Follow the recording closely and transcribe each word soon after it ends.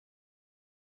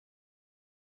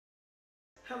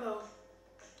Hello,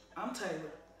 I'm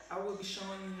Taylor. I will be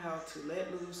showing you how to let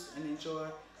loose and enjoy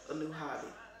a new hobby,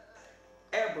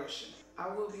 airbrushing. I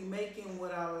will be making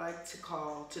what I like to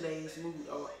call today's mood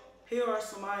art. Here are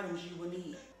some items you will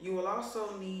need. You will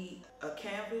also need a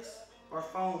canvas or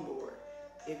foam board.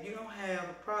 If you don't have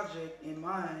a project in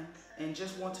mind and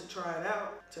just want to try it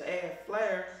out to add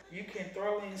flair, you can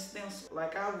throw in stencils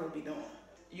like I will be doing.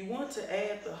 You want to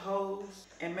add the hose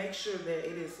and make sure that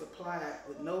it is applied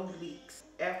with no leaks.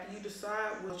 After you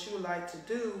decide what you would like to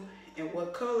do and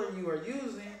what color you are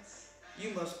using,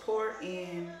 you must pour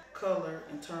in color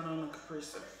and turn on the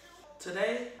compressor.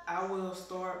 Today, I will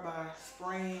start by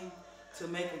spraying to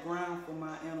make a ground for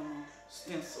my animal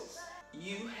stencils.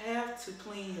 You have to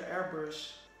clean your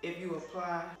airbrush if you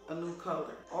apply a new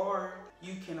color, or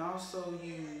you can also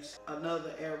use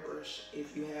another airbrush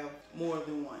if you have more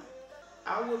than one.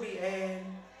 I will be adding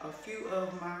a few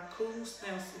of my cool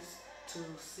stencils to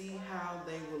see how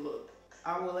they will look.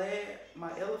 I will add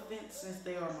my elephant since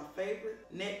they are my favorite,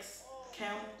 next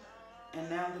camel, and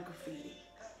now the graffiti.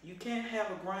 You can't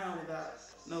have a ground without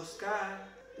no sky.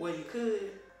 Well, you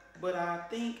could, but I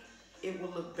think it will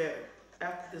look better.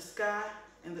 After the sky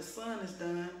and the sun is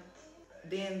done,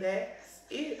 then that's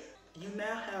it. You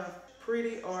now have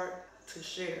pretty art to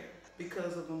share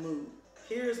because of the mood.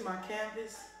 Here's my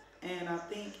canvas, and I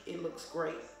think it looks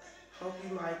great. Hope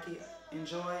you like it,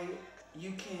 enjoy it.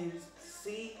 You can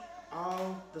see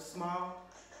all the small,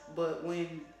 but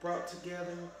when brought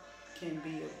together, can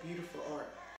be a beautiful art.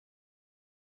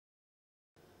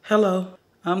 Hello,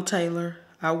 I'm Taylor.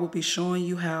 I will be showing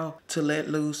you how to let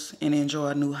loose and enjoy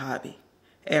a new hobby,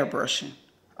 airbrushing.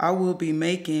 I will be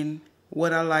making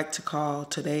what I like to call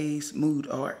today's mood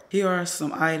art. Here are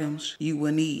some items you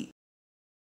will need.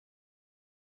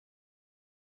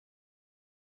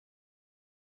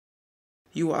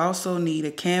 You will also need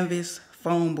a canvas,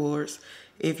 foam boards,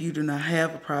 if you do not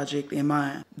have a project in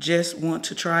mind. Just want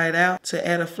to try it out. To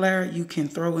add a flair, you can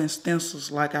throw in stencils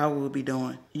like I will be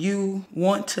doing. You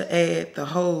want to add the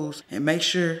hose and make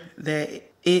sure that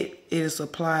it is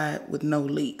applied with no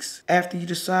leaks. After you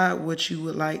decide what you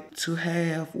would like to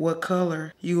have, what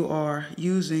color you are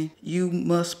using, you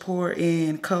must pour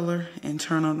in color and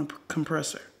turn on the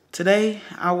compressor. Today,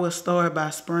 I will start by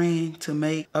spraying to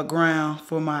make a ground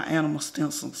for my animal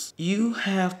stencils. You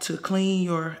have to clean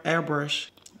your airbrush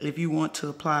if you want to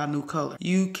apply a new color.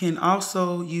 You can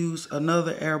also use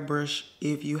another airbrush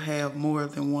if you have more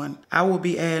than one. I will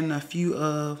be adding a few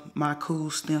of my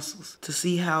cool stencils to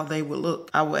see how they will look.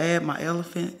 I will add my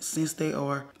elephant since they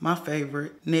are my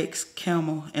favorite, next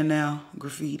camel, and now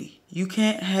graffiti. You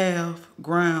can't have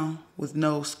ground with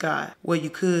no sky. Well, you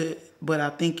could, but I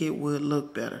think it would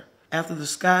look better. After the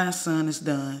sky and sun is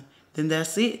done, then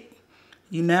that's it.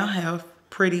 You now have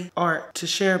pretty art to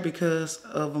share because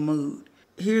of a mood.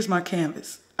 Here's my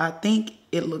canvas. I think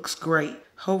it looks great.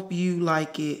 Hope you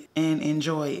like it and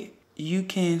enjoy it. You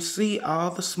can see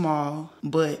all the small,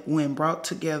 but when brought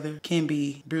together can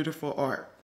be beautiful art.